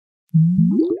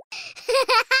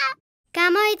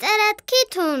გამოიწერეთ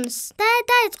Kitoons და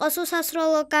დაიწყოს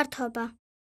უსასრულო გართობა.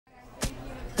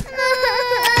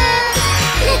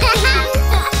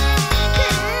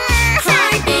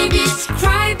 Cry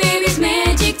babies,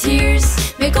 magic tears.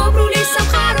 მეგობრობის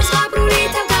სამყაროს ღაბრული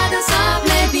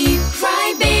თავგადასავლებით. Cry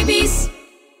babies.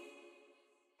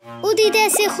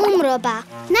 უდიდესი ხუმრობა.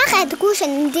 ნახეთ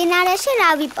გუშინ მდინარეში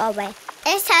რა ვიპოვე.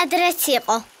 ეს ადრეც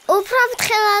იყო. უფრო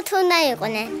ფრთხილად უნდა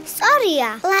იყვნენ. სწორია,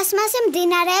 პლასმასი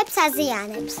მდინარეებს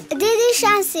აზიანებს. დიდი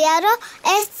შანსია, რომ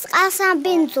ეს წყალს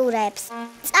ამბინძურებს.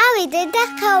 წავიდეთ და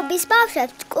ხეობის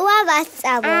ბავშვებს ჭკუა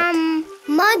ვასწავლოთ.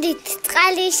 მოდით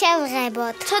წყალი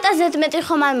შევღებოთ. ცოტა ზედმეტი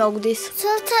ხომ არ მოგდის.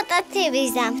 სულ ცოტათი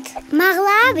ვიზამთ.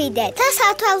 მაღლა ავიდეთ და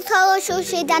სათვალთვალო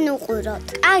შუშიდან უყუროთ.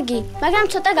 კარგი, მაგრამ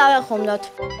ცოტა გავეხუმდოთ.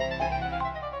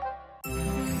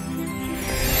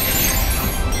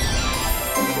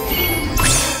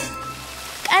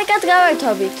 კარგად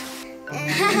გავერთობით.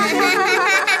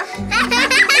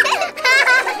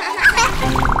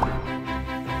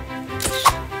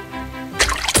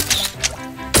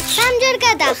 სამჯერ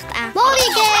გადახტა.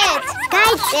 მოვიგეთ.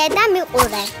 გაიწე და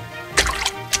მიყურე.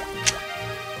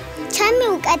 ჩემი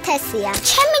უკეთესია.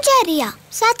 ჩემი ჯერია.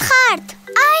 სათხართ?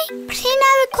 აი,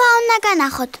 ფრინავი ქვა უნდა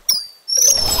განახოთ.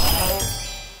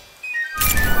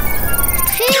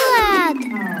 ფრთხილად.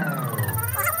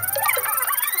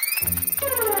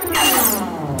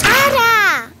 არა,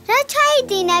 რა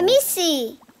ჩაიდინე მისი?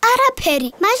 არაფერი.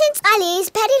 მაშინ წყალი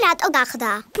ისფერი რატო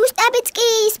გახდა? ბუშტებიც კი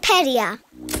ისფერია.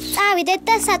 წავიდეთ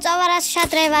და საწოვარას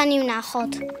შადრევანი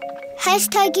ვნახოთ.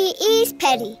 ჰეშტეგი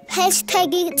ისფერი,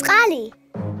 ჰეშტეგი წყალი.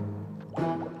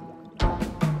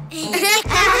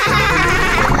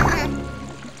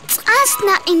 წყალს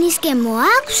ნაყინის გემო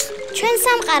აქვს? ჩვენ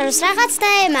სამყაროს რაღაც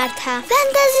დაემართა.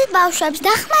 ფანტაზი ბავშვებს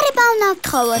დახმარება უნდა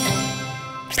ვთხოვოთ.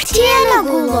 ფრთიანო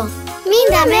გულო,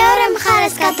 მინდა მეორე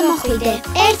მხარეს გადმოხვიდე.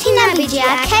 ერთი ნაბიჯი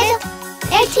აქეთ,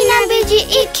 ერთი ნაბიჯი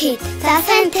იქით და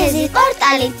ფანტაზი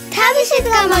პორტალი თავისით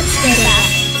გამოჩნდება.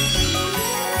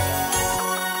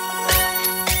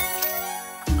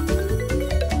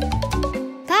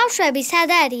 ბავშვები სად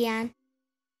არიან?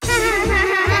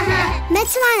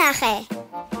 მეც ვნახე.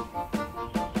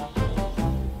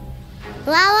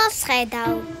 ლალავს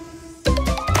ხედავ.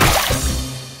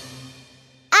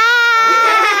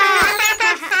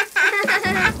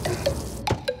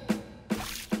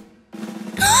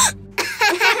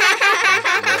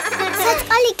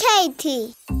 საწყვალი ქეითი.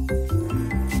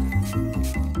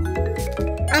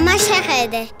 ამა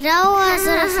შეხედე, რა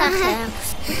უაზრო სახე აქვს.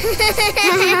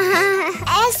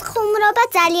 ეს ხუმრობა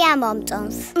ძალიან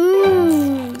მომწონს.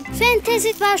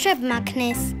 ფანტაზით ბავშვებმა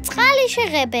ქნეს, წყალი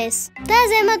შეღებეს და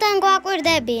ზემოდან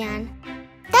გვაკვირდებიან.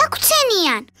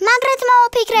 დაგვრცენიან, მაგრად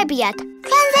მოვაფიქრებიათ.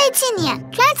 თქვენზე იცინიან,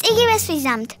 თქვენც იგივეს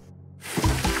ვიზამთ.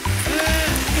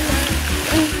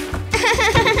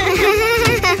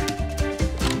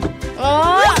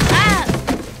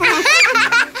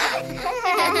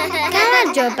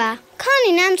 გამარჯობა,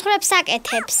 ქონი ნამცხრებს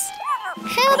აკეთებს.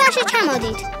 ხეობაში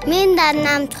ჩამოდით, მინდა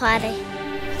ნამცხვარი.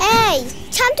 ეი,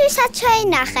 ჩემთვისაც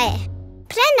შეინახე.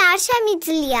 ფრენა არ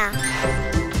შემიძლია.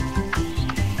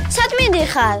 სად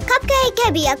მიდიხარ?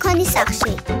 კაპკეიკებია ქონის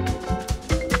სახლში.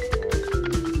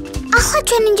 ახლა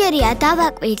ჩვენი ჯერია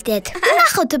დავაკვირდეთ.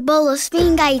 ნახოთ ბოლოს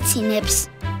ვინ გაიცინებს.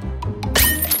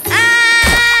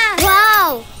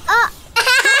 ვაუ!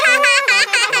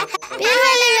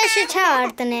 პირველივეში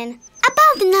ჩავარდნენ. აბა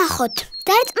ვნახოთ.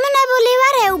 დარწმუნებული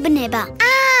ვარ ეუბნება.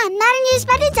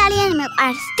 ნარინჯისფერი ძალიან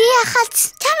მიყვარს. დიახაც,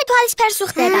 ჩემი თვალის ფერს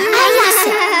უხდება. აი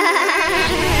ასე.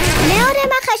 მეორე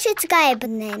მახაშიც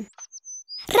გაებდნენ.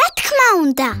 რა თქმა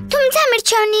უნდა, თუმცა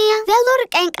მირჩევნია ველურ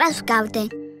კენკრას ვგავდე.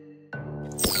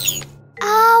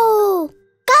 აუ,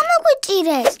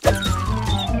 გამოგვიჭირეს.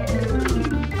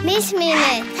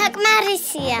 მისმინე,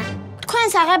 საკმარისია. თქვენ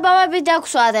საღებავები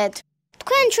დაგსვადეთ.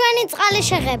 თქვენ ჩვენი წყალი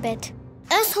შეღებეთ.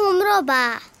 ეს ხუმრობა.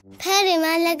 ფერი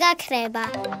მალე გაქრება.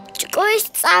 ჭკუის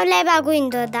სწავლება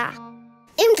გვინდოდა.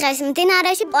 იმ დღეს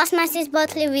მდინარეში პლასმასის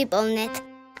ბოთლი ვიპოვნეთ.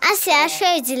 ასე არ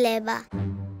შეიძლება.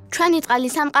 ჩვენი წყალი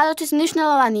სამყაროთვის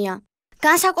მნიშვნელოვანია.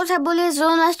 განსაკუთრებული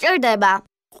ზონა სჭირდება.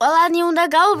 ყველანი უნდა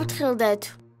გავუფრთხილდეთ.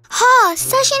 ხო,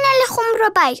 საშინელი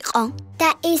ხუმრობა იყო. და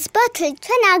ის ბოთლი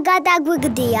ჩვენ არ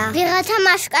გადაგვიგდია. ვიღაცა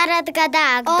მასკარად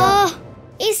გადააგდო.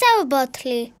 ისევ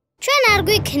ბოთლი. ჩვენ არ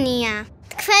გვიქნია.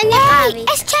 თქვენი ყავი.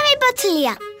 ეს ჩემი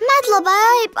ბოთლია. მადლობა,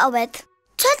 აიპოვეთ.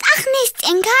 ცოტა ხნის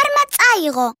წინ გარმა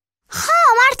წაიღო. ხო,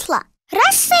 მართლა.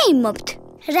 რას ვსეიმობთ?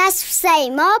 რას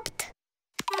ვსეიმობთ?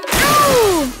 აუ,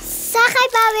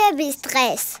 სახებავების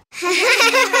დღეს.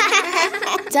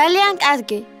 ძალიან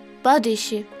კარგი.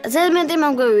 ბოდიში. ზედმეტი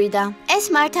მომგვივიდა. ეს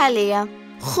მართალია.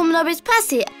 ხუმრობის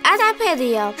ფასი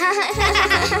არაფერია.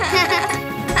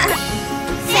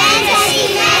 Fantasy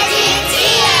Magic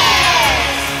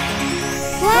Tears!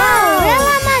 Wow,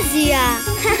 რელამაზია!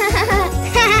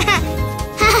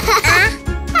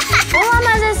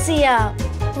 ულამაზესია.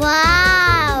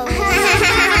 Wow!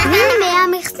 ვინმე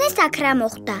ამიხსნეს აქ რა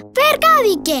მოხდა? ვერ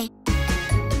გავიგე.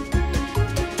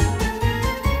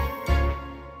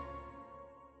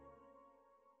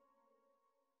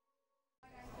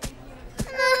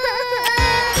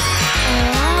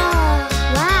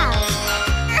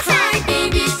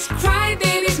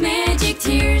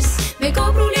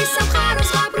 მეგობრობის სამყაროს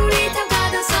გაბრული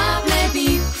თავგადასავლები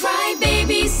Cry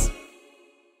babies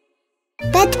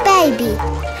Bad baby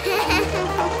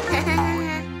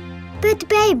Bad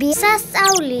baby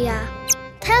სასწაულია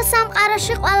თელ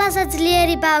სამყაროში ყველაზე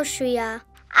ძლიერი ბავშვია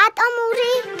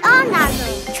ატომური ტორნადო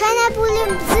ჩვენებული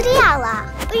მზრიალა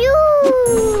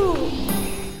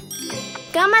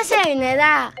გამასეირნე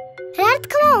რა რა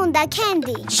თქმა უნდა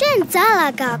კენდი შენ ძალა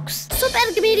გაქვს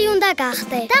სუპერგმირი უნდა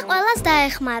გახდე და ყველას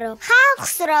დაეხმარო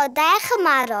ხალხს რო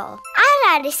დაეხმარო არ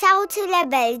არის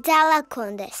აუცილებელი ძალა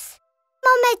გქონდეს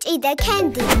მომეჭიდე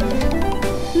კენდი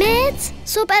მეც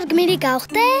სუპერგმირი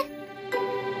გავხდე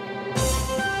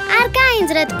არ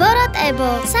გაინძრეთ ბოროტებო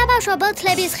საბავშვო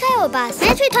ბოთლების ხეობას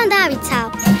მე თვითონ დავიცავ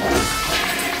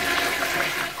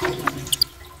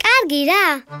კარგი რა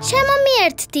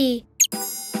შემომიერთდი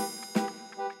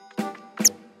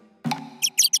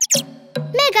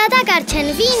მე გადაგარჩენ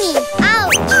ვინი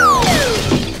აუჩ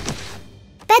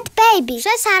Bad baby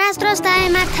შეს არასდროს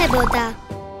დაემართებოდა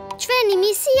ჩვენი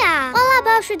მისია ყველა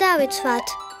ბავშვი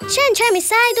დავიცვათ შენ ჩემი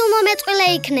საიდუმლო მეწყვილე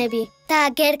იქნები და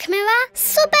გერქმევა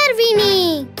სუპერ ვინი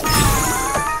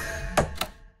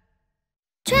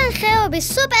ჩვენ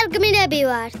ხეობის სუპერ გმირები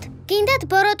ვართ გინდათ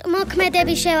ბოროტ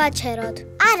მოქმედები შევაჩეროთ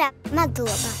არა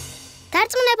მადლობა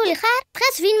დარწმუნებული ხარ?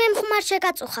 დღეს ვინმე მხმარ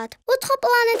შეგაწუხათ. უცხო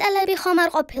პლანეტელები ხომ არ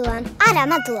ყოფილან? არა,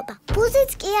 მადლობა.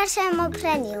 ბუზიც კი არ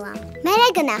შემოფრენილა. მე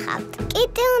გნახავთ.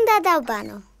 კიტი უნდა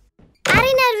დავბანო.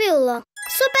 არი ნერვიულო.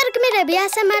 სუპერგმირები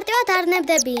ასე მარტივად არ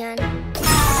ნებდებიან.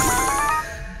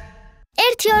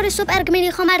 1-2 სუპერგმირი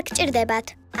ხომ არ გჭირდებათ?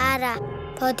 არა,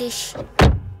 ბოდიში.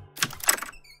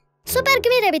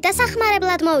 სუპერგმირები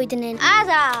დასახმარებლად მოვიდნენ.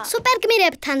 არა.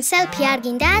 სუპერგმირებთან სელფი არ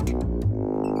გინდათ?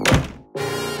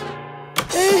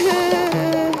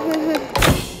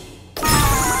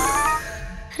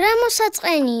 რა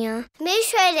მოსაწყენია?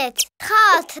 მიშვერეთ,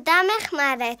 ხალთ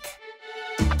დამეხმარეთ.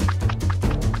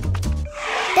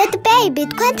 Bad baby,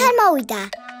 თქვენთან მოვიდა.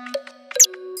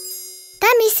 და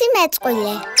მისი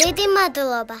მეწყვილე. დიდი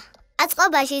მადლობა.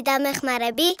 აწყობაში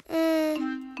დამეხმარები?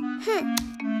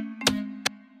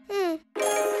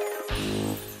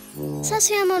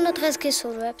 სასიამოვნო დღეს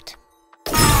გისურვებთ.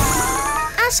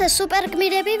 ასე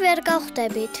სუპერგმირები ვერ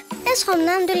გავხდებით. ეს ხომ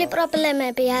ნამდვილი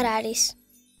პრობლემები არ არის.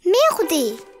 მიხვდი,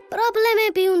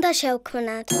 პრობლემები უნდა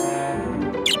შევქმნათ.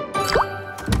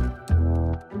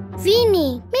 ვინი,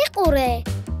 მიყურე.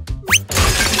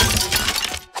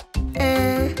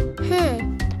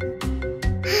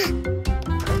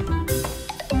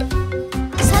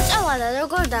 საწავადა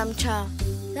როგორ დამჩა?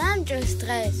 დამჭირს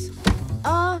დღეს.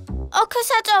 ოქე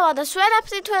საწავადა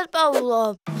ვერაფრით ვერ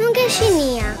პოულობ. ნუ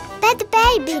გეშინია. Bad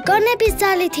baby, გოგონების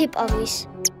ძალით იპოვის.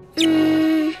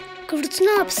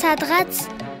 გრძნობ სადღაც.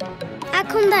 აქ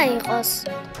უნდა იყოს.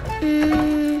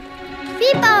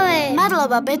 ვიპოვე.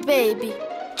 მადლობა, Bad baby.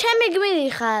 ჩემი გმირი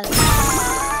ხარ.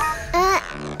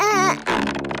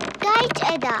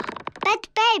 გაიჭედა. Bad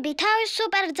baby თავის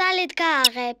სუპერ ძალით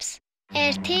გააღებს.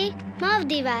 1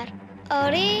 მოვდივარ.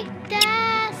 2 და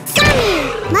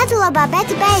 3. მადლობა, Bad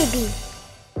baby.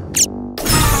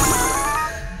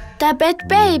 და Bad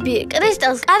baby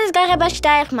კრისტალს კარის გაღებაში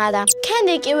დაეხმარა.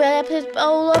 კენდი კი ვერაფრით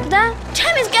პოულობდა.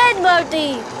 ჩემი სკეიტბორდი.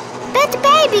 Bad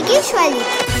baby გიშველი.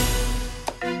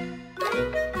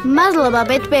 მადლობა,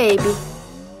 Bad baby.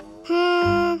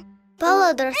 ბოლო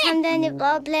დროს ამდენი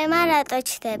პრობლემა რატო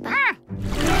ჩდება?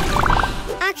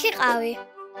 აქ იყავი.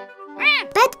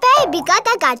 Bad baby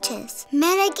გადაგარჩენს.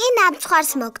 მე კი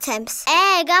ნამცხვარს მოგცემს.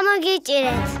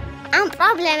 გამოგიჭირეთ. ამ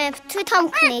პრობლემებს თვითონ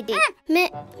ვქნიდი. მე?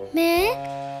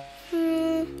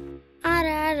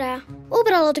 არა.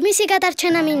 უბრალოდ მისი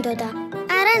გადარჩენა მინდოდა.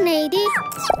 არა, ნეიდი.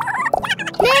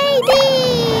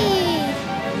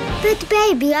 Bad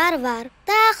baby არ ვარ.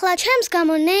 და ახლა ჩემს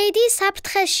გამო ნეიდი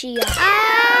საფრთხეშია.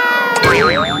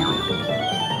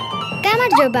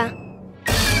 გამარჯობა.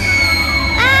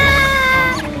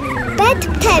 Bad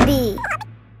baby.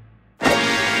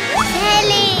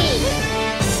 ჰელი.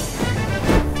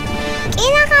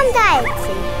 კინაღამ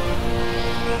დაეცი.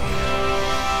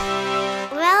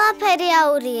 ყველაფერი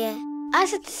აურიე.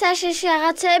 ასეთი საშიში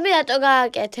რაღაცეები რატო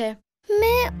გააკეთე?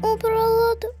 მე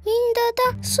უბრალოდ მინდა და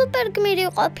სუპერგმირი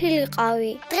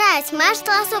ყოფილიყავი. დღეს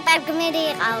მართლა სუპერგმირი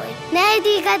იყავი.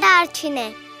 ნეიდი გადაარჩინე.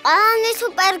 ყველანი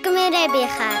სუპერგმირები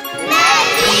ხარ.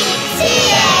 ნეიდი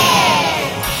ციე!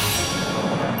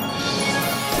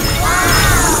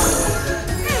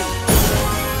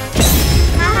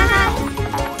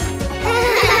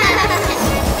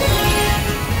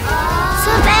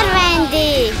 სუპერვენდი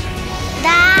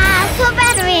და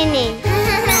სუპერვინი.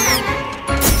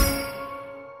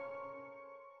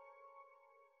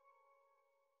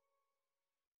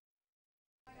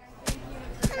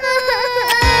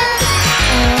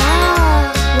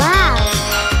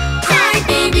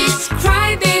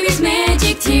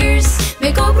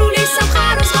 მეგობრობის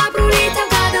სამყაროს გაბრული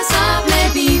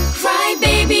თავგადასავლები cry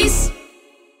babies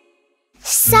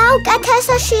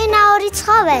საუკეთესო შინაური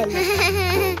ცხოველი.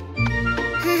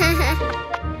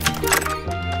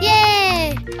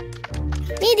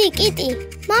 მიდი კიტი,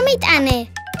 მომიტანე.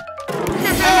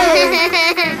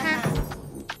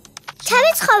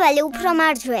 ჩემი ცხოველი უფრო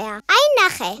მარჯვეა. აი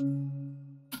ნახე.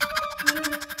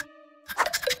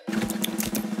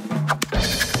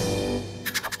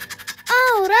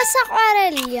 რა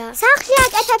საყვარელია. სახლში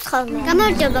აკეთებს ხოლმე.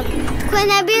 გამარჯობა.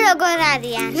 თქვენები როგორ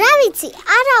არიან? რა ვიცი,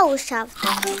 არა უშავთ.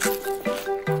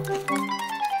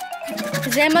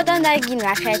 ზემოდან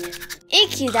დაგინახეთ.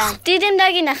 იქიდან დიდიმ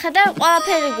დაგინახა და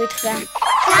ყველაფერი გვითხრა.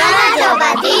 გამარჯობა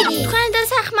დიდი. თქვენ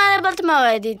დასახმარებლად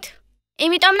მოვედით.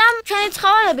 იმიტომ რომ ჩვენი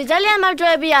ცხოველები ძალიან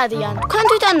მარჯვეები არიან. თქვენ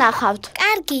თვითონ ნახავთ.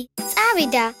 კარგი,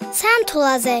 წავიდა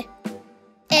სამთულაზე.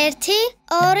 1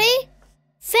 2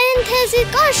 ფენტეზი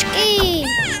კოშკი.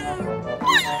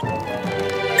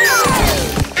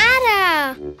 არა,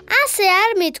 ასე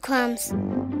არ მithქვამს.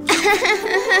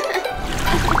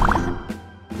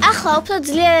 ახლა უფრო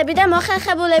ძლიერები და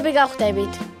მოხერხებულები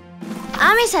გავხდებით.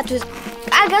 ამისათვის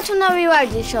კარგად უნდა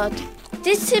ვივარჯიშოთ.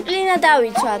 დისციპლინა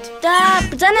დავიცვათ და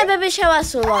ბრძანებები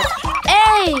შევასრულოთ.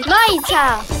 ეი, მოიცა!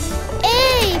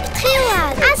 ეი,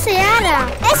 ფრთხილად! ასე არა,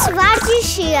 ეს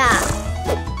ვარჯიშია.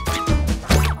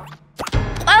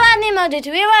 ყველანი მოდით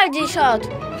ვივარჯიშოთ.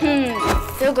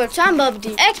 როგორც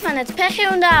ამბობდი, ერთმანეთს ფეხი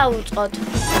უნდა აუწყოთ.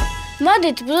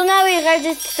 მოდით ბრუნავი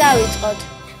ღერძით დავიწყოთ.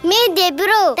 მიდი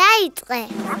ბრო, დაიწყე.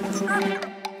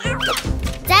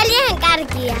 ძალიან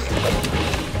კარგია.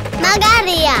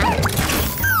 მაგარია.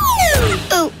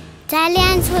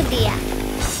 ძალიან ცუდია.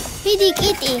 მიდი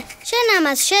კიტი, შენ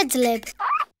ამას შეძლებ.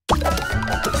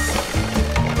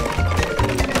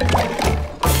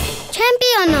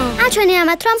 ჩემპიონო, აჩვენე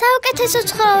ამათ რომ საუკეთესო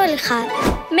ცხოველი ხარ.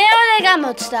 მეორე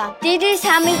გამოცდა. დიდი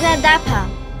სამიზნე დაფა.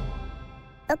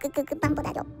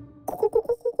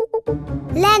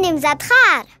 ლენი მზად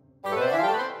ხარ?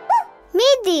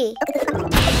 მიდი.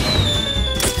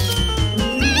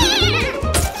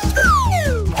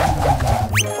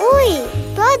 უი,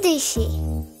 ბოდიში.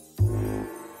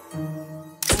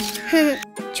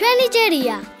 ჩვენი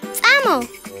ჯერია. წამო.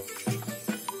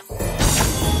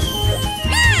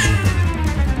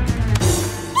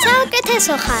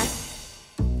 საუკეთესო ხარ.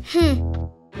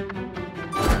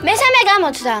 მესამე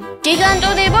გამოცდა.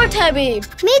 გიგანტური ბურთები.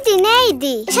 მიდი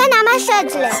ნეიდი, შენ ამას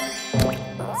შეძლებ.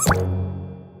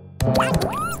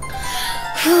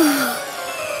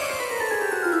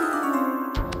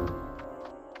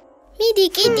 მიდი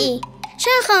კიტი,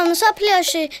 შენ ხომ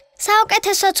მსოფლიოში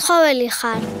საუკეთესო ცხოველი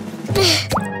ხარ.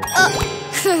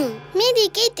 მიდი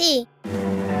კიტი.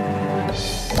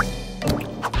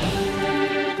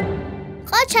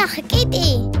 ყოჩახი კიტი.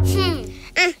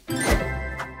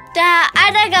 და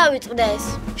არა გავიწყდეს.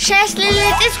 შესლილი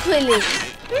წისქვილი.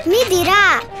 მიდი რა,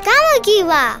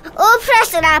 გამოგივა, უფრო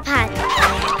სწრაფად.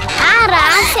 არა,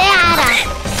 ასე არა.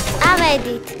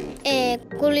 ავედით.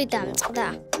 გული დამწყდა.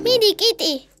 მიდი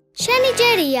კიტი, შენი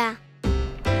ჯერია.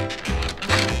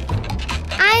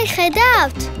 აი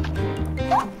ხედავთ?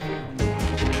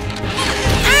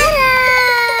 არა!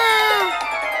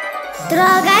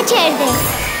 დრო გაჩერდეს.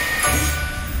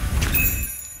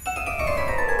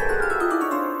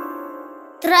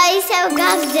 დრო ისევ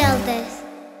გაგრძელდეს.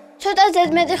 ცოტა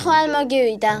ზედმეტი ხვალ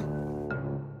მოგივიდა.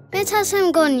 მეც ასე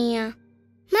მგონია.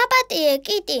 მაპატიე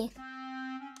კიტი.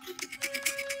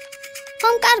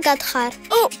 ხომ კარგად ხარ?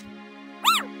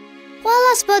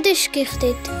 ყველას ბოდიში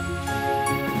გიხდით.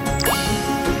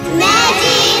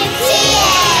 მედიცინე!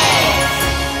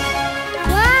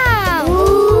 ვაუ!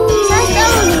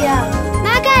 სასწაულია!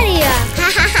 მაგარია!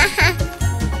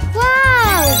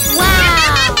 ვაუ! ვაუ!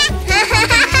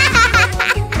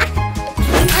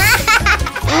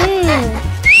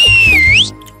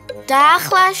 და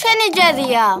ახლა შენი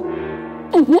ჯერია.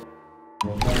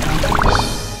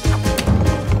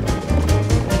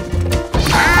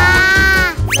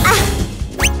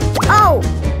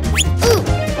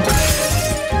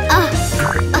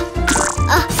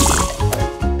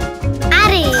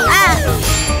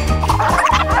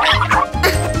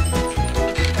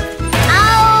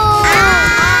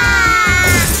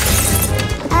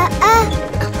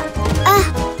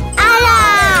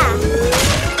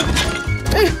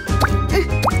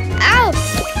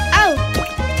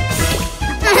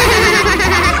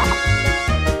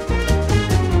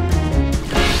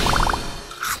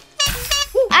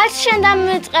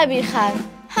 ბიჭები ხარ.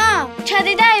 ჰა,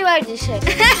 ჩადი და ივარჯიშე.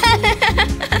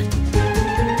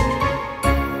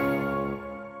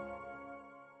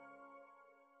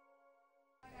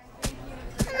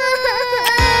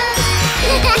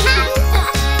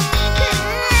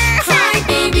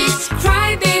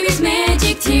 Cry babies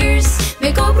magic tears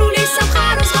მეგობრობის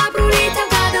სამყაროს ღაბრული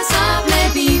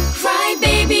თავგადასავლები Cry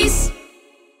babies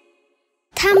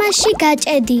თამაში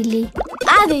გაჭედილი.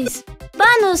 არის.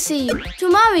 ბანოსი, თუ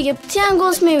მავიგებ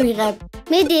თიანგულს მივიღებ.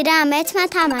 მიდი რა, მეც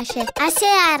მათამაშე. ასე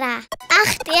არა.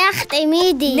 ახტი,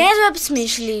 მიდი. ნერვებს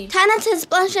მიშლი. თანაც ეს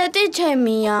პლანშეტი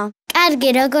ჩემია. კარგი,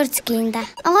 როგორც გინდა.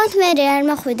 ოღონდ მე არ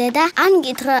მოხვიდე და ან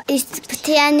გითხრა ის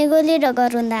ფრთიანი გული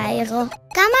როგორ უნდა აიღო.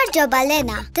 გამარჯობა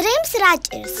ლენა. დრიმს რა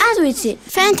ჭირს? არ ვიცი,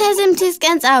 ფენტეზი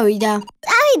მთისკენ წავიდა.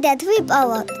 წავიდეთ,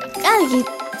 ვიპოვოთ. კარგი,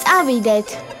 წავიდეთ.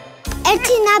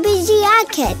 ერთი ნაბიჯი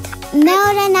აქეთ,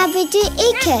 მეორე ნაბიჯი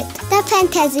იქეთ და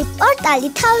ფენტეზი პორტალი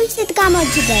თავისით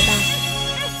გამოჯდება.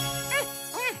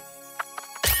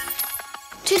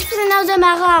 თვითმფრინავზე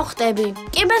მაღლა ავხტები.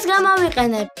 კიბეს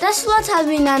გამოვიყენებ და სულაც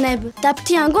ავინანებ და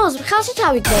ფრთიან გულს ხელში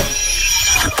თავიგდებ.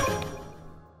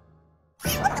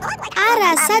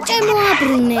 არა, საჭე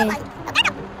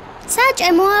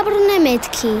მოაბრუნე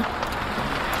მეთქი.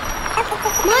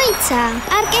 მოიცა,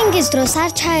 პარკინგის დროს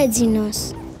არ ჩაეძინოს.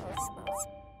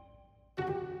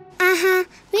 აჰა,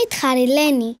 მითხარი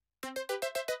ლენი.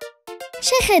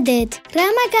 შეხედეთ, რა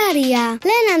მაგარია.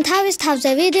 ლენამ თავის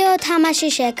თავზე ვიდეო თამაში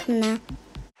შექმნა.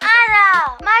 არა,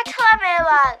 მართლა მე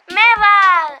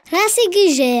ვარ. რა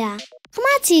სიგიჟეა?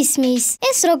 ხმაც ისმის,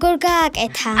 ეს როგორ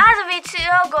გააკეთა? არ ვიცი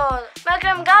როგორ,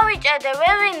 მაგრამ გავიჭედე,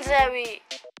 ვერ ვინძევი.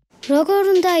 როგორ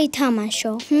უნდა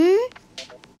ითამაშო?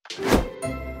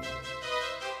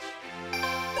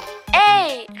 ეი,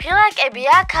 ღილაკები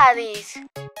აქ არის.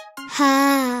 ჰა.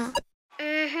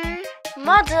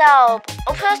 მოძრაობ,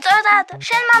 უბრალოდ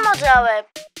შენ მომოძრავებ.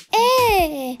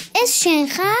 ეს შენ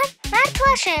ხარ?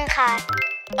 მართლა შენ ხარ.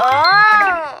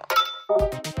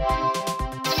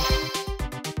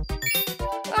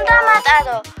 უნდა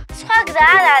მატარო, სხვა გზა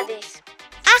არ არის.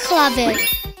 ახლა ვერ.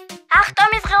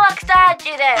 ახტომის ღილაკს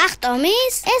დააჭირე.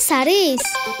 ახტომის? ეს არის?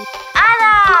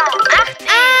 არა,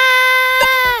 ახტი.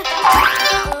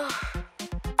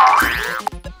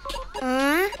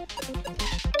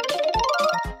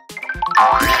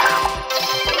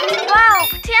 ვაუ,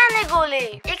 ფრთიანი გული.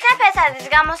 იქნებ ეს არის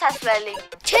გამოსასვლელი.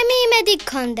 ჩემი იმედი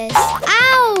გქონდეს.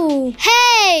 აუ!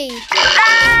 ჰეი!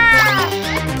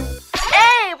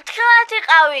 ეი, ფრთხილად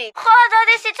იყავი. მხოლოდ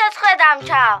ორი სიცოცხლე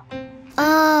დამჩა.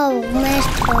 აუ,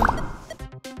 მერტო.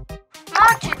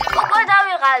 მოჩი, უკვე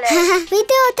დავიღალე.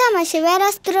 ვიდეო თამაში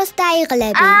ვერასდროს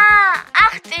დაიღლები.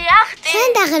 ახტი. შენ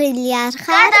დაღრილი არ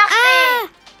ხარ?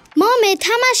 მომე,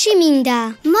 თამაში მინდა.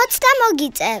 მოც და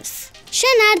მოგიწევს.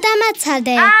 შენ არ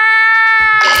დამაცადე.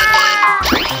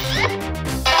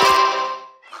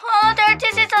 მხოლოდ ერთი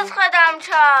სიცოცხლე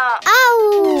დამჩა. აუ,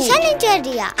 შენი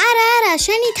ჯერია. არა,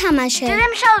 შენი თამაშე.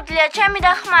 ძრიმ შეუძლია ჩემი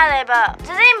დახმარება.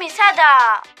 ძრიმი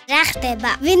სადაა? რა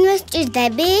ხდება? ვინმე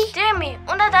სჭირდები? ძრიმი,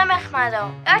 უნდა დამეხმარო.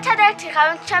 ერთადერთი ხარ,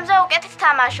 ჩემზე უკეთეს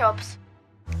თამაშობს.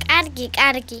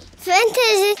 კარგი.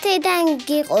 ფენტეზიდან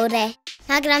გიყურე.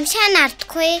 მაგრამ შენ არ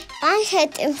თქვი?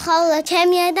 პლანშეტი მხოლოდ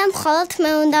ჩემია და მხოლოდ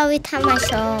მე უნდა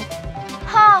ვითამაშო.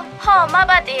 ხო,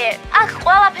 მაპატიე. აქ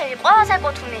ყველაფერი ყველას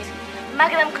ეკუთვნის.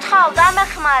 მაგრამ გთხოვ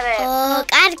დამეხმარე.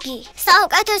 კარგი.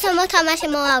 საუკეთესო მოთამაშე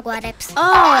მოაგვარებს.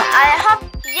 აი ჰოპ,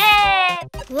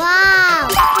 ვაუ!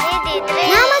 მიდი დრიმი.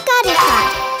 რა მაგარი ხარ?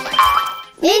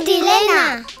 მიდი ლენა.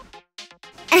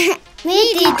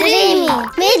 მიდი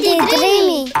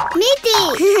დრიმი.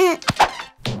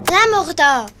 რა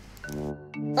მოხდა?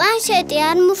 პლანშეტი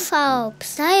არ მუშაობს,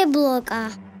 დაებლოკა.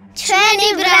 ჩვენი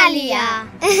ბრალია.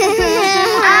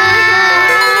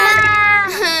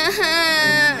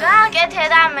 გააკეთე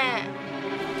რამე.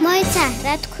 მოიცა,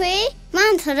 რა თქვი?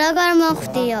 მან როგორ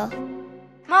მოხდიო?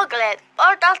 მოკლედ,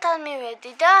 პორტალთან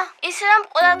მივედი და ის რამ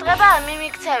ყურადღება არ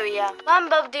მიმიქცევია.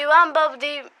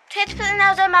 ვამბობდი.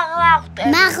 თვითმფრინავზე მაღლა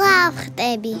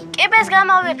ავხტები. კიბეს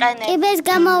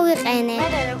გამოვიყენე.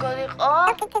 მე როგორ იყო?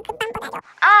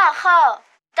 ხო.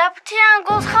 და ფრთიან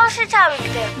გულს ხელში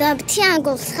ჩავიგდე.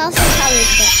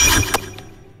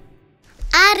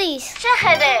 არის.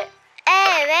 შეხედე.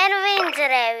 ვერ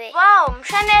ვინძრევი. ვაუ,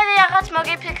 მშვენიერი რაღაც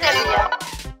მოგიფიქრებია.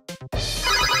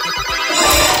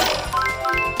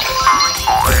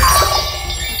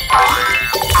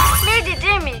 მიდი,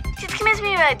 ძიმი, თითქმის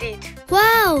მივედით.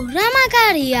 ვაუ, რა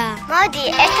მაგარია. მოდი,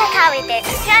 ერთად ავიდეთ.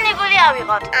 ფრთიანი გული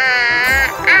ავიღოთ.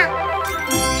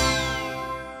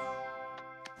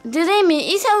 დრიმი,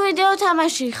 ისევ ვიდეო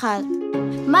თამაში ხარ.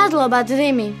 მადლობა,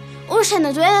 დრიმი.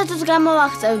 უშენოდ ვერასდროს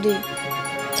გამოვახწევდი.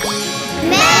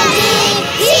 Magic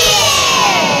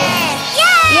Tears!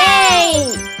 Yay!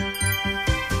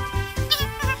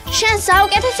 შენ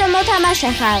საუკეთესო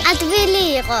მოთამაშე ხარ. ადვილი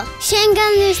იყო.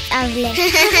 შენგან ვისწავლე.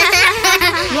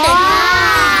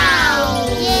 ვაუ!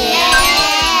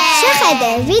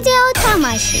 შეხედე ვიდეო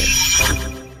თამაში.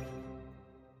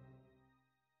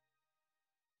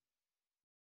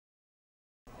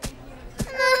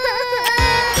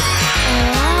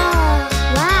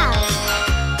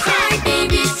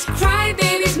 Cry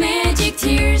babies, magic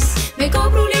tears.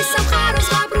 მეგობრობის სამყაროს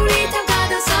ღაბრული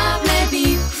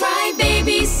თავგადასავლებით. Cry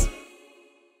babies.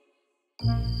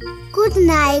 Good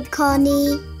night,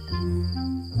 Connie.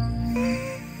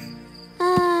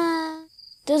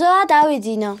 დოდოა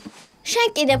დავიძინო. შენ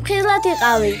კიდე ფრთხილად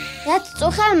იყავი. რაც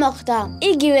წუხარ მოხდა,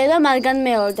 იგივე რომ არ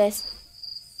განმეორდეს.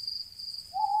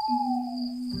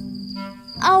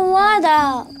 აუადა.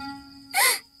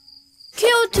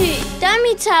 კიუტი,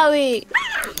 დამიცავი.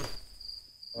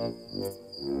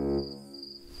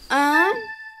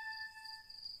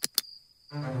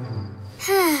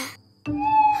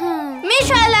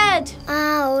 მიშალეთ!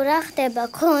 აუ, რა ხდება,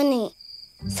 Connie?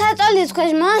 საწოლის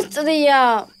ქვეშ მონსტრია.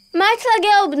 მართლა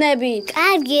გეუბნებით.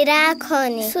 კარგი რა,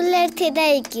 Connie. სულ ერთი და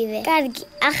იგივე. კარგი,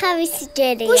 ახლა ვისი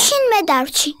ჯერია? გუშინ მე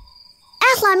დარჩი.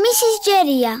 ახლა მისის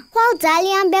ჯერია. ხვალ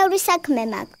ძალიან ბევრი საქმე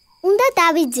მაქვს. უნდა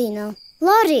დავიძინო.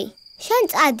 ლორი, შენ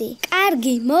წადი.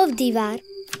 კარგი, მოვდივარ.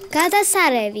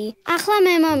 გადასარევი. ახლა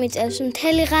მე მომიწევს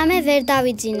მთელი ღამე ვერ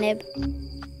დავიძინებ.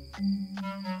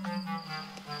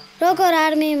 როგორ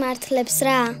არ მიმართლებს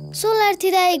რა? სულ ერთი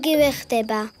და იგივე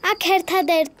ხდება. აქ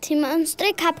ერთადერთი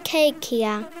მონსტრი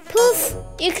კაპკეიქია. ფუფ,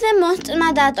 იქნებ მონსტრმა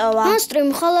დატოვა. მონსტრი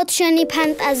მხოლოდ შენი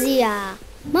ფანტაზიაა.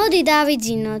 მოდი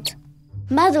დავიძინოთ.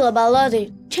 მადლობა, ლორი.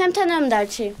 ჩემთან რომ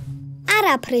დარჩი.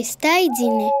 არაფრის,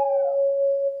 დაიძინე.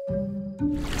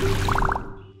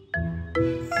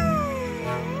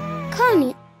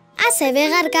 Connie, ასე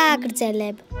ვეღარ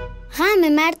გააგრძელებ. ღამე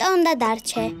მარტო უნდა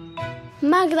დარჩე.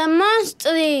 მაგრამ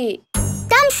მონსტრი.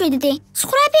 დამშვიდდი,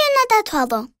 ცხვრები უნდა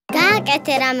დათვალო.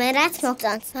 გააკეთე რამე, რაც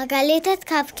მოგწონს. მაგალითად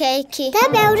კაპკეიქი და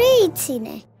ბევრი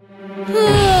იცინე.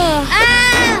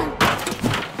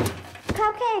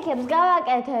 კაპკეიქებს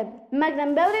გავაკეთებ, მაგრამ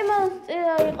ბევრი მონსტრი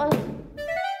იყოს.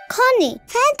 Connie,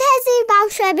 ფანტაზი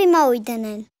ბავშვები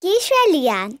მოვიდნენ.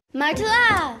 გიშველიან. მართლა?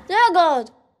 როგორ?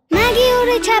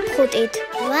 მაგიური ჩაფხუტით.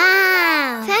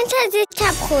 ვაუ! ფანტაზის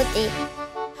ჩაფხუტი.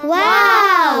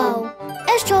 ვაუ!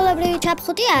 ეს ჩვეულებრივი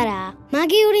ჩაფხუტი არაა.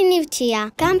 მაგიური ნივთია.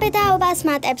 გამბედაობას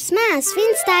მატებს მას,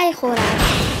 ვინც დაიხურა.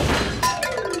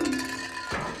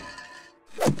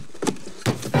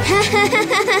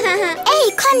 Эй,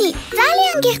 Connie,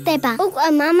 ძალიან გიხდება. უკვე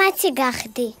მამაცი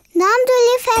გახდი.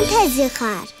 ნამდვილი ფანტაზი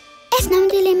ხარ. ეს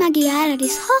ნამდვილი მაგია არ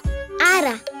არის, ხო?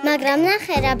 არა, მაგრამ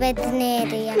ნახე რა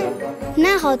ბედნიერია.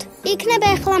 ნახოთ, იქნება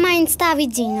ახლა მაინც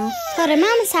დავიძინო. თორემ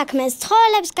ამ საქმეს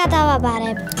ცხოველებს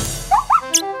გადავაბარებ.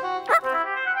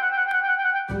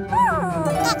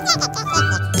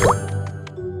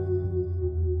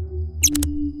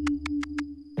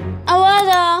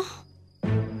 აუადა.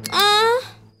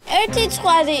 ერთი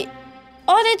ცხვარი,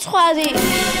 ორი ცხვარი.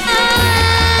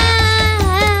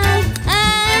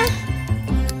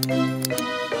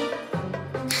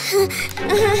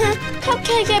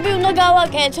 კაპკეიქები უნდა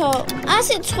გავაკეთო.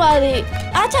 100 ცხვარი,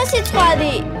 1000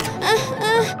 ცხვარი.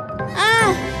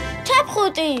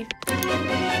 ჩაფხუტი.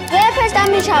 ვერაფერს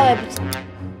დამიშავებთ.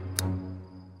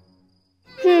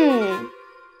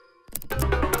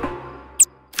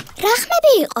 რა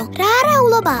ხმები იყო? რა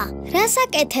არაულობა? რას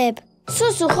აკეთებ?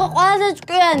 სუსუ ხო ყველაზე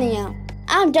ჭკვიანია.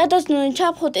 ამ ჯადოსნური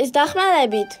ჩაფხუტის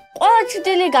დახმარებით ყველა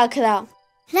ჩრდილი გაქრა.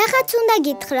 რაღაც უნდა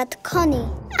გითხრათ, Connie.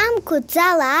 ამ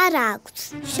ძალა არ აქვს.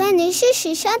 შენი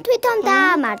შიში შენ თვითონ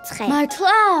დაამარცხე.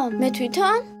 მართლა? მე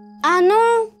თვითონ? ანუ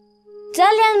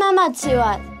ძალიან მამაცი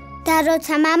ვარ. და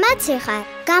როცა მამაცი ხარ,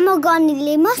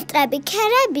 გამოგონილი მონსტრები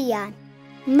ქერებიან.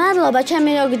 მადლობა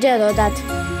ჩემი რო გჯეროდათ.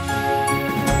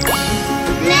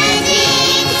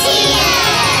 Magic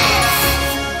Tears!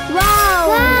 Wow!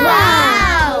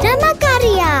 რა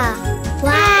მაგარია!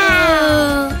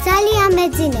 Wow! ძალიან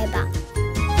მეძინება.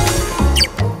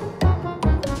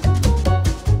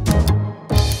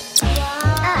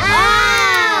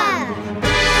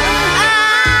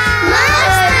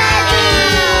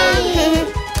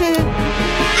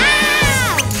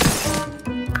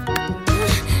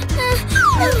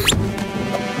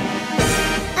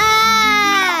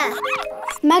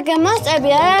 მაგრამ მონსტრები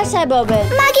არ არსებობენ.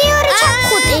 მაგიური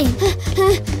ჩაფხუტი.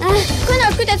 ქუნა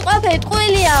ქუდეთ ყველაფერი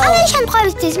ტყუილიაო. ამის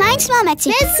შემთხვევისთვის მაინც მომეცი.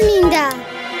 მეც მინდა.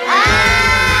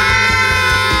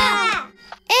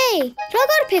 ეი,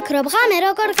 როგორ ფიქრობ, ღამე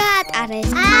როგორ გაატარეს?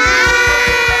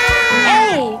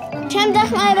 ეი, ჩემ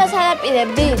დახმარებას არ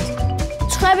აპირებდით?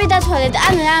 ცხები დათვალეთ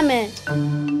ან რამე?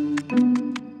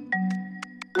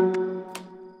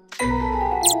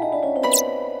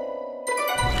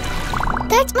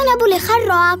 დარწმუნებული ხარ,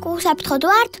 რომ აქ უსაფრთხოდ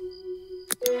ვართ?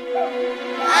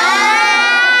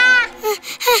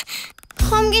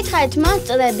 ხომ გითხარით,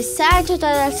 მონსტრები საერთოდ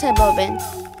არ არსებობენ.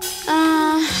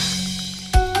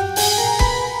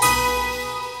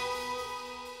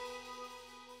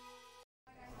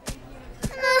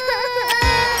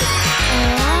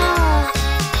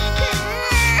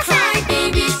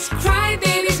 Cry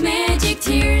babies, magic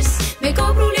tears.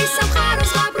 მეგობრობის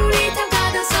სამყაროს ღაბრული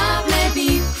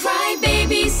თავგადასავლებით. Cry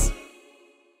babies.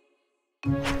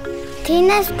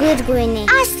 თინას გვირგვინი.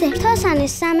 ასე,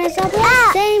 თოსანის სამეზობლო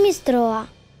ზეიმის დროა.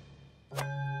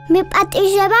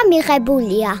 მიპატიჟება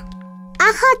მიღებულია.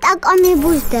 ახალ ტაკო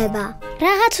მიბუზდება.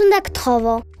 რაღაც უნდა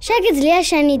გთხოვო. შეგიძლია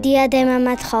შენი დიადემა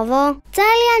მათხოვო?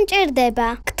 ძალიან ჭირდება.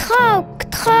 გთხოვ.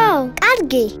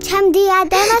 კარგი, ჩემ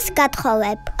დიადემას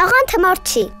გათხოვებ. ოღონდ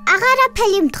მორჩი,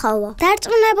 აღარაფერი მთხოვო.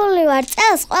 დარწმუნებული ვარ,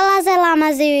 წელს ყველაზე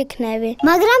ლამაზი ვიქნები.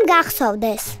 მაგრამ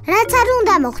გახსოვდეს, რაც არ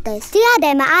უნდა მოხდეს.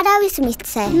 დიადემა არავის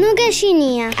მისცე. ნუ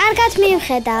გეშინია, კარგად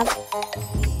მივხედავ.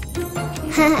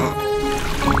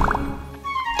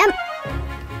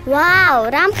 ვაუ,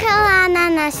 რამხელა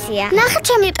ანანასია. ნახე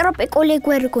ჩემი ტროპიკული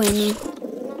გვირგვინი.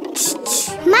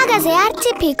 მაგაზე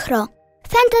არცი ფიქრო.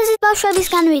 ფენტეზის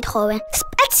ბავშვებისგან ვითხოვე.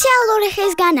 სპეციალური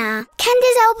ხისგანაა.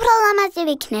 კენდიზე უფრო ლამაზი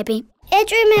ვიქნები.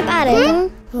 ეჭვი მეპარებ.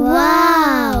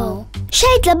 ვაუ!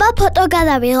 შეიძლება ფოტო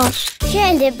გადავიღო.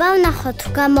 შეიძლება ვნახო თუ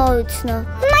გამოვიცნო.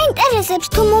 მაინტერესებს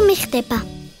თუ მომიხდება.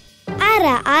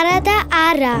 არა და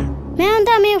არა. მე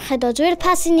უნდა მივხედო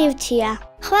ძვირფასი ნივთია.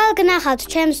 ხვალ გნახავთ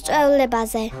ჩემს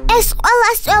სწავლებაზე. ეს ყველა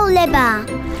სწავლებაა.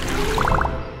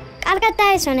 კარგად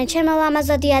დაისვენე ჩემო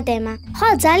ლამაზო დიადემა.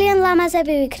 ხვალ ძალიან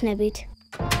ლამაზები ვიქნებით.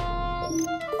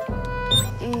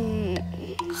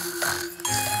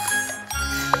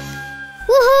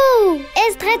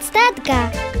 ეს დღეც დადგა.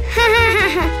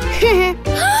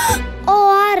 ო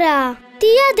არა,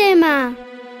 დიადემა.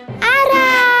 არა!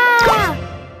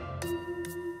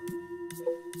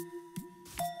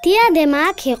 დიადემა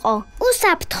აქ იყო.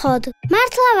 უსაფრთხოდ.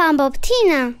 მართლა ვამბობ,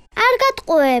 თინა, არ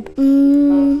გატყუებ.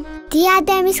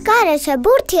 დიადემის გარეშე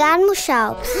ბურთი არ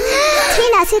მუშაობს.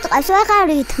 თინა სიტყვას ვეღარ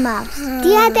ვითმავს.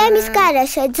 დიადემის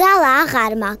გარეშე ძალა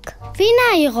აღარ მაქვს. ვინ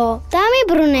აიღო?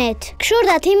 დამიბრუნეთ.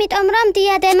 გშურდათ იმიტომ, რომ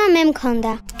დიადემა მე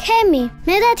მქონდა. ქემი,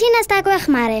 მე და თინას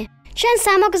დაგვეხმარე. შენ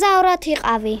სამოგზაუროდ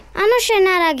იყავი. ანუ შენ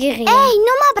არ აგიღია. ეი,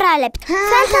 ნუ მაბრალებთ.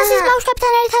 ფანტაზიის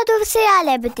ბავშვებთან ერთად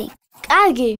ვსიალებდი.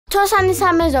 კარგი, თოსანის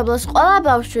სამეზობლოს ყველა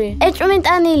ბავშვი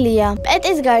ეჭვმიტანილია.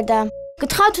 პეტის გარდა.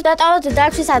 გთხოვთ დატოვოთ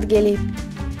დარჩის ადგილი.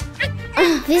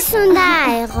 ვის უნდა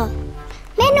აიღო?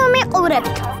 მე ნუ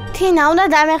მიყურებთ. თინა უნდა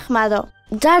დამეხმარო.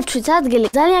 დარჩვის ადგილი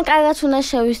ძალიან კარგად უნდა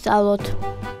შევისწავლოთ.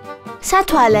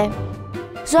 სათვალე,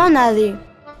 ზონარი,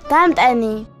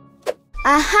 დამტენი.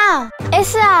 აჰა, ეს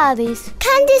რა არის?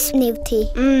 კანდის ნივთი.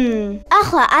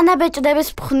 ახლა ანაბეჭდების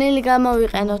ფხვნილი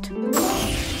გამოვიყენოთ.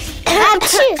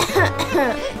 არჩი.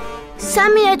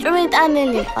 სამი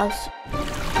ეჭვმიტანილი ყავს.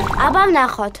 აბა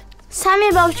ვნახოთ. სამი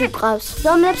ბავშვი ყავს,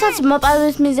 რომლებსაც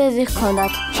მოპარვის მიზეზი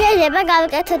ჰქონდათ. შეიძლება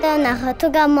გავიკეთო და ვნახოთ თუ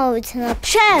გამოვიცნობ.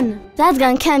 შენ,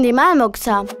 რადგან კენდი არ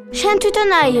მოგცა, შენ თვითონ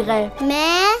აიღე.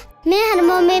 მე არ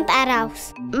მომეპარავს.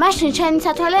 მაშინ შენი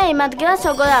სათვალე იმ ადგილას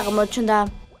როგორ აღმოჩნდა?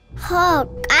 ხო,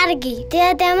 კარგი,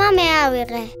 დიადემა მე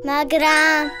ავიღე,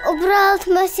 მაგრამ უბრალოდ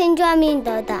მოსინჯვა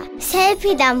მინდოდა.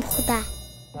 სელფი დამხვდა.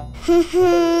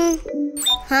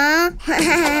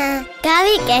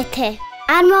 გავიკეთე.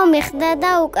 არ მომიხდა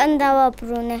და უკან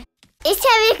დავაბრუნე.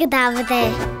 ისე ვიგდავდე.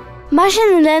 მაშინ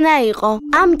რენა იყო.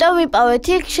 ამიტომ ვიპოვეთ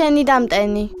იქ შენი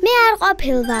დამტენი. მე არ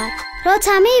ყოფილვარ.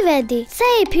 როცა მივედი,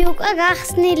 სეიფი უკვე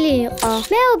გახსნილი იყო.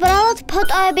 მე უბრალოდ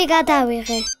ფოტოები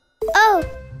გადავიღე.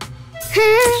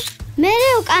 მე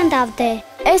უკან დავდე.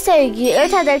 ესე იგი,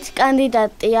 ერთადერთი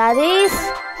კანდიდატი არის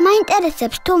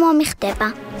მაინტერესებს თუ მომიხდება.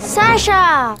 საშა!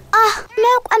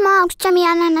 მე უკვე მაქვს ჩემი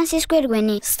ანანასის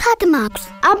გვირგვინი. სად მაქვს?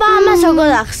 აბა ამას როგორ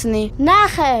ახსნი?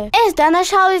 ნახე, ეს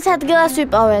დანაშაულის ადგილას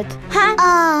ვიპოვეთ.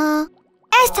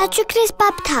 ეს თაჩიქრის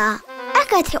ბაბთაა.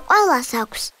 აგათი ყველას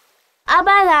აქვს.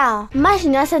 აბა რა,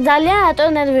 მაშინ ასე ძალიან რატო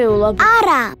ნერვიულობ?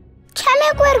 არა, ჩემი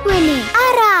გვირგვინი.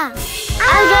 არა.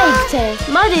 არ გაიქცე.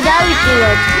 მოდი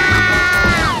დავიკილოთ.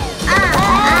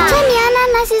 ჩემი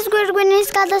ანანასის გვირგვინის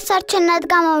გადასარჩენად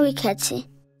გამოვიქეცი.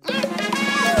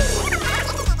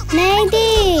 ნეიდი,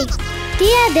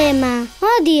 დიადემა,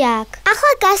 მოდი აქ.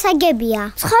 ახლა გასაგებია.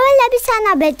 ცხოველების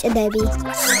ანაბეჭდები.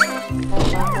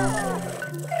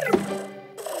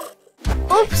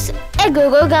 უფს, ეგ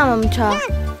როგორ გამომჩა?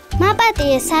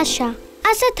 მაპატიე, საშა.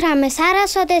 ასეთ რამეს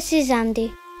არასოდეს იზამდი.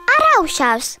 არა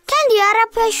უშავს. კენდი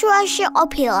არაფეშუაში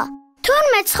ყოფილა.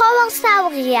 თურმე ცხოველს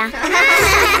დავღია.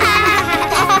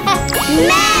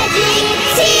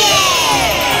 მედიცინე!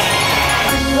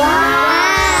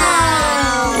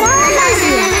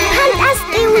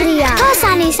 ფანტასტიკურია.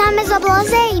 თოსანი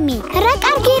სამეზობლოზე იმი. რა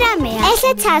კარგი რამეა.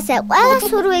 ესეც ასე ყველა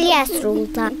სურვილი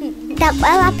ასრულდა. და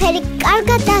ყველაფერი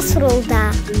კარგად დასრულდა.